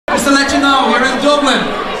Dublin.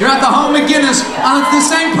 You're at the home of Guinness, and it's the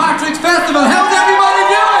St. Patrick's Festival. How's everybody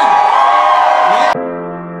doing?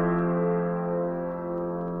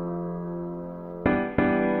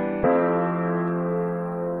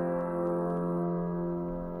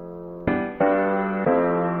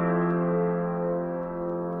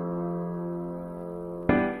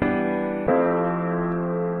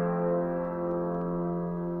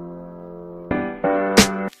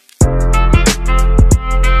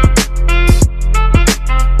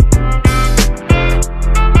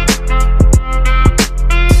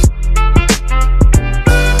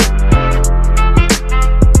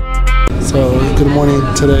 Good morning.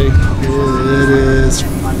 Today it is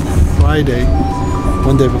Friday,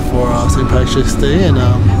 one day before St. Patrick's Day, and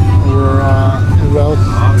we're en route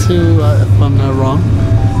to, if I'm not wrong,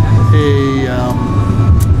 a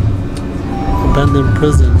abandoned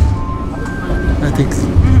prison. I think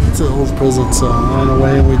it's an old prison, so on the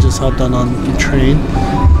way we just hopped on the train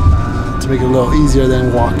to make it a little easier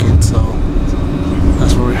than walking, so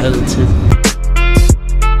that's where we're headed to.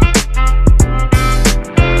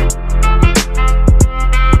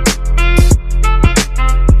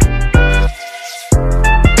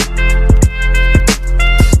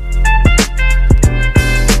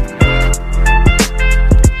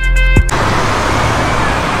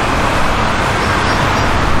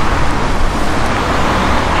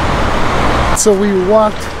 So we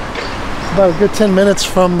walked about a good 10 minutes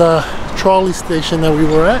from the trolley station that we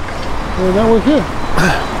were at, and now we're here.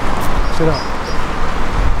 Check it out.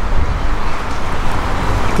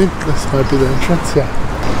 I think this might be the entrance,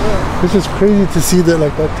 yeah. It's just crazy to see that,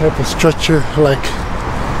 like, that type of structure, like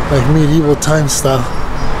medieval time style.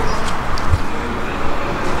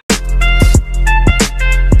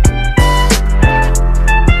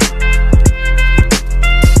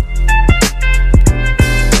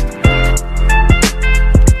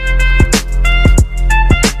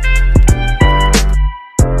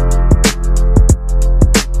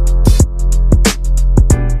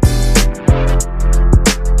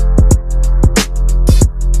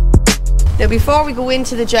 Now before we go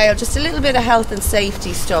into the jail, just a little bit of health and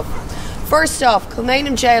safety stuff. First off,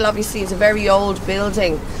 Kilmainham Gaol obviously is a very old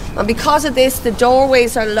building, and because of this the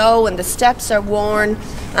doorways are low and the steps are worn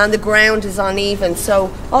and the ground is uneven.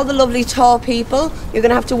 So all the lovely tall people, you're going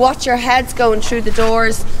to have to watch your heads going through the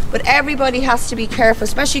doors, but everybody has to be careful,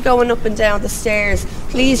 especially going up and down the stairs.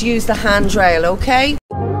 Please use the handrail, okay?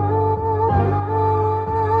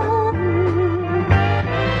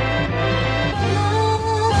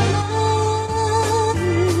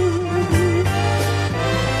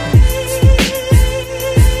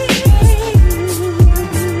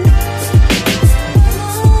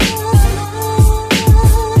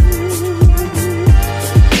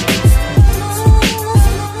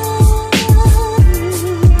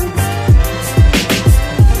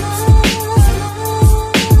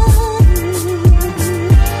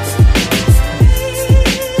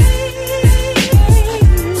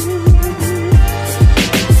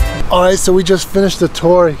 Alright, so we just finished the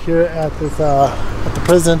tour here at this at the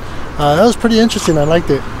prison. That was pretty interesting. I liked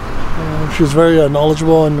it. She was very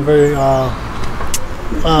knowledgeable and very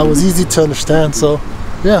was easy to understand. So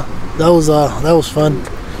yeah, that was fun.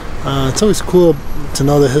 It's always cool to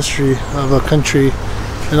know the history of a country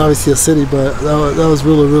and obviously a city, but that was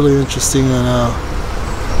really interesting, and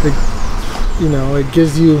it, you know, it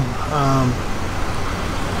gives you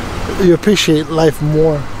you appreciate life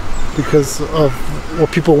more because of what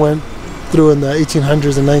people went through in the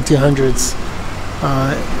 1800s and 1900s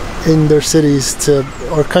in their cities to,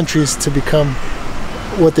 or countries, to become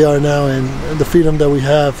what they are now, and the freedom that we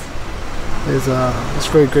have is just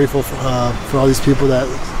very grateful for all these people that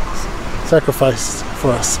sacrificed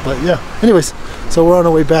for us. But yeah, anyways, so we're on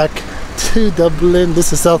our way back to Dublin.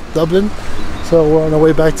 This is South Dublin, so we're on our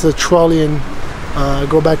way back to the trolley and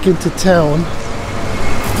go back into town,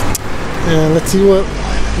 and let's see what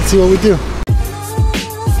we do.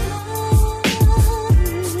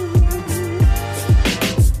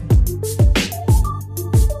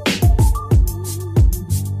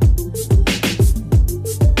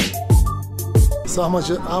 So I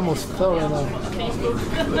almost fell right now.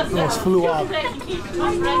 Almost flew off.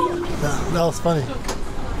 That was funny.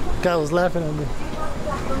 Guy was laughing at me.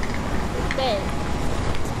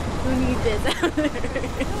 Who needs this?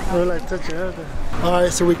 We're like touching everything.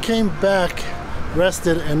 Alright, so we came back,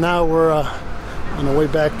 rested, and now we're on our way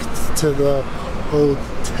back to the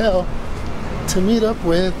hotel to meet up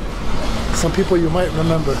with some people you might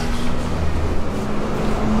remember.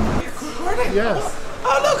 Recording? Yes.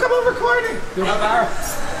 Oh look, I'm recording.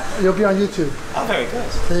 You'll be on YouTube. Oh, very good.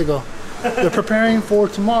 There you go. They're preparing for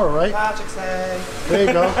tomorrow, right? Patrick's Day. There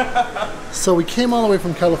you go. So we came all the way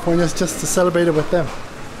from California just to celebrate it with them.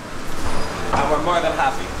 And we're more than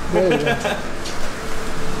happy. There you go.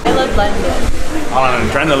 I love London. On an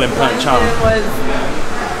adrenaline punch, huh? It was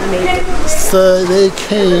amazing. So they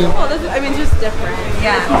came. Oh, this, I mean, just different.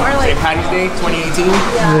 Yeah. Or like St. Patty's Day 2018.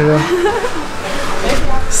 Yeah.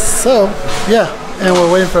 So, yeah, and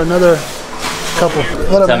we're waiting for another couple.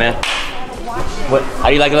 What What's up, man? What? How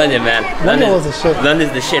do you like London, man? London was the shit.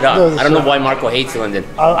 London's the shit, huh? London's the I don't know shit. why Marco hates London.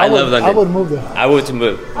 I love London. I would move there. I would to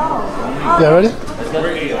move. Yeah, ready?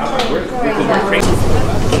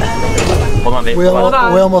 Hold on, babe. We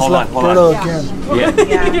almost Hold left on, hold on. Berto again.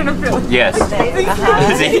 Yeah. Yes.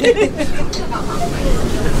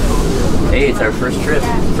 Hey, it's our first trip.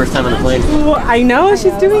 First time on the plane. Well, I know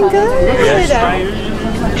she's doing good.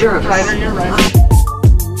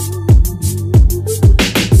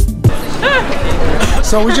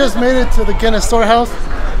 So we just made it to the Guinness storehouse.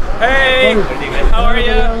 Hey, how are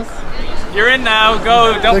you? You're in now.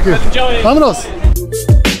 Go. Don't Thank you. enjoy it. Vámonos.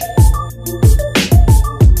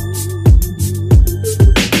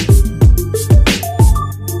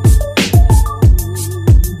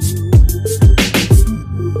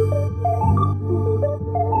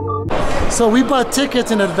 So we bought tickets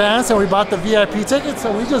in advance and we bought the VIP tickets,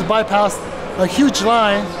 so we just bypassed a huge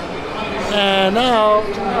line, and now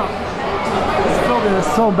this building is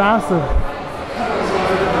so massive.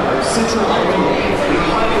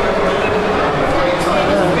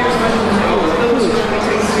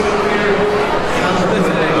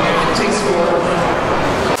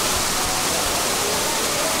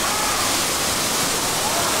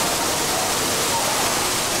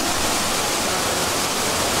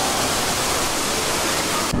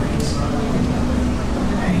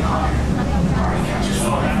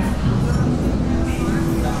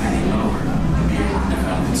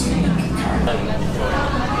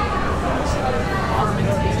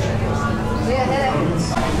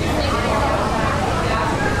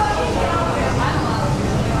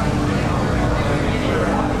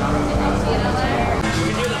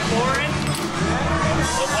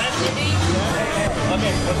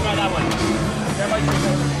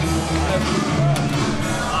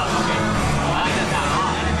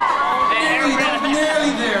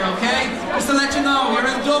 Nearly there, okay? Just to let you know, you're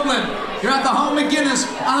in Dublin. You're at the home of Guinness,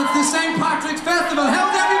 and it's the St. Patrick's Festival.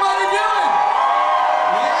 How's everybody doing?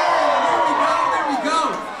 Yeah, there we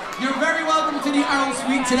go. You're very welcome to the Arrow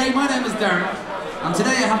Suite today. My name is Darren, and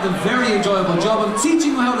today I have the very enjoyable job of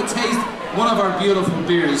teaching you how to taste one of our beautiful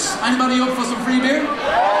beers. Anybody up for some free beer?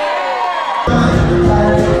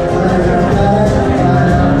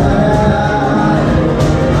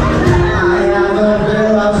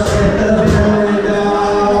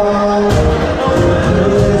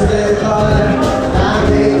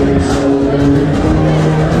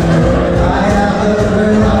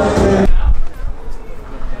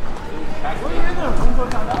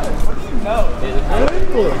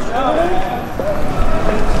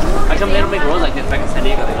 How come they don't make rolls like this back in San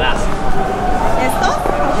Diego? They last.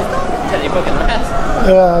 San Diego can last.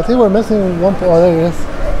 Yeah, I think we're missing one. Oh, there it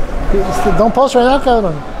is. Don't post right now,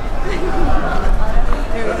 cabrón.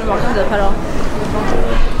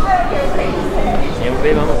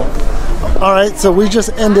 All right, so we just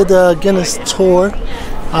ended the Guinness tour.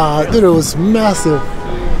 Dude, it was massive.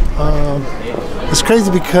 It's crazy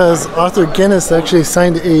because Arthur Guinness actually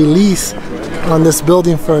signed a lease on this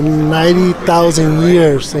building for 90,000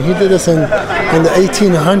 years, and he did this in the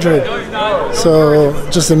 1800s. So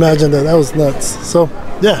just imagine that. That was nuts. So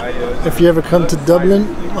yeah, if you ever come to Dublin,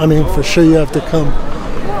 I mean, for sure you have to come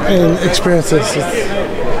and experience this.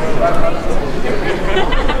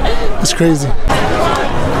 It's crazy.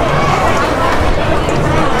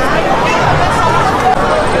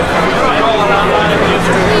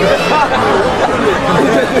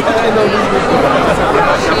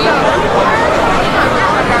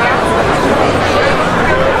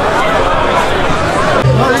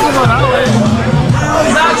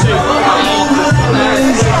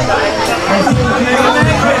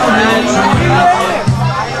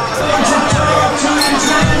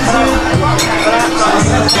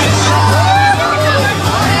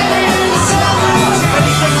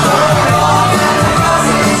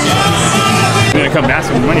 I'm gonna come back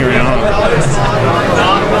some money right now. How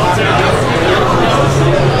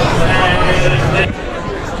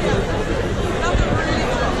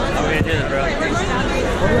are we gonna do this, bro?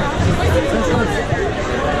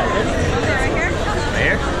 Right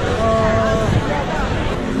here?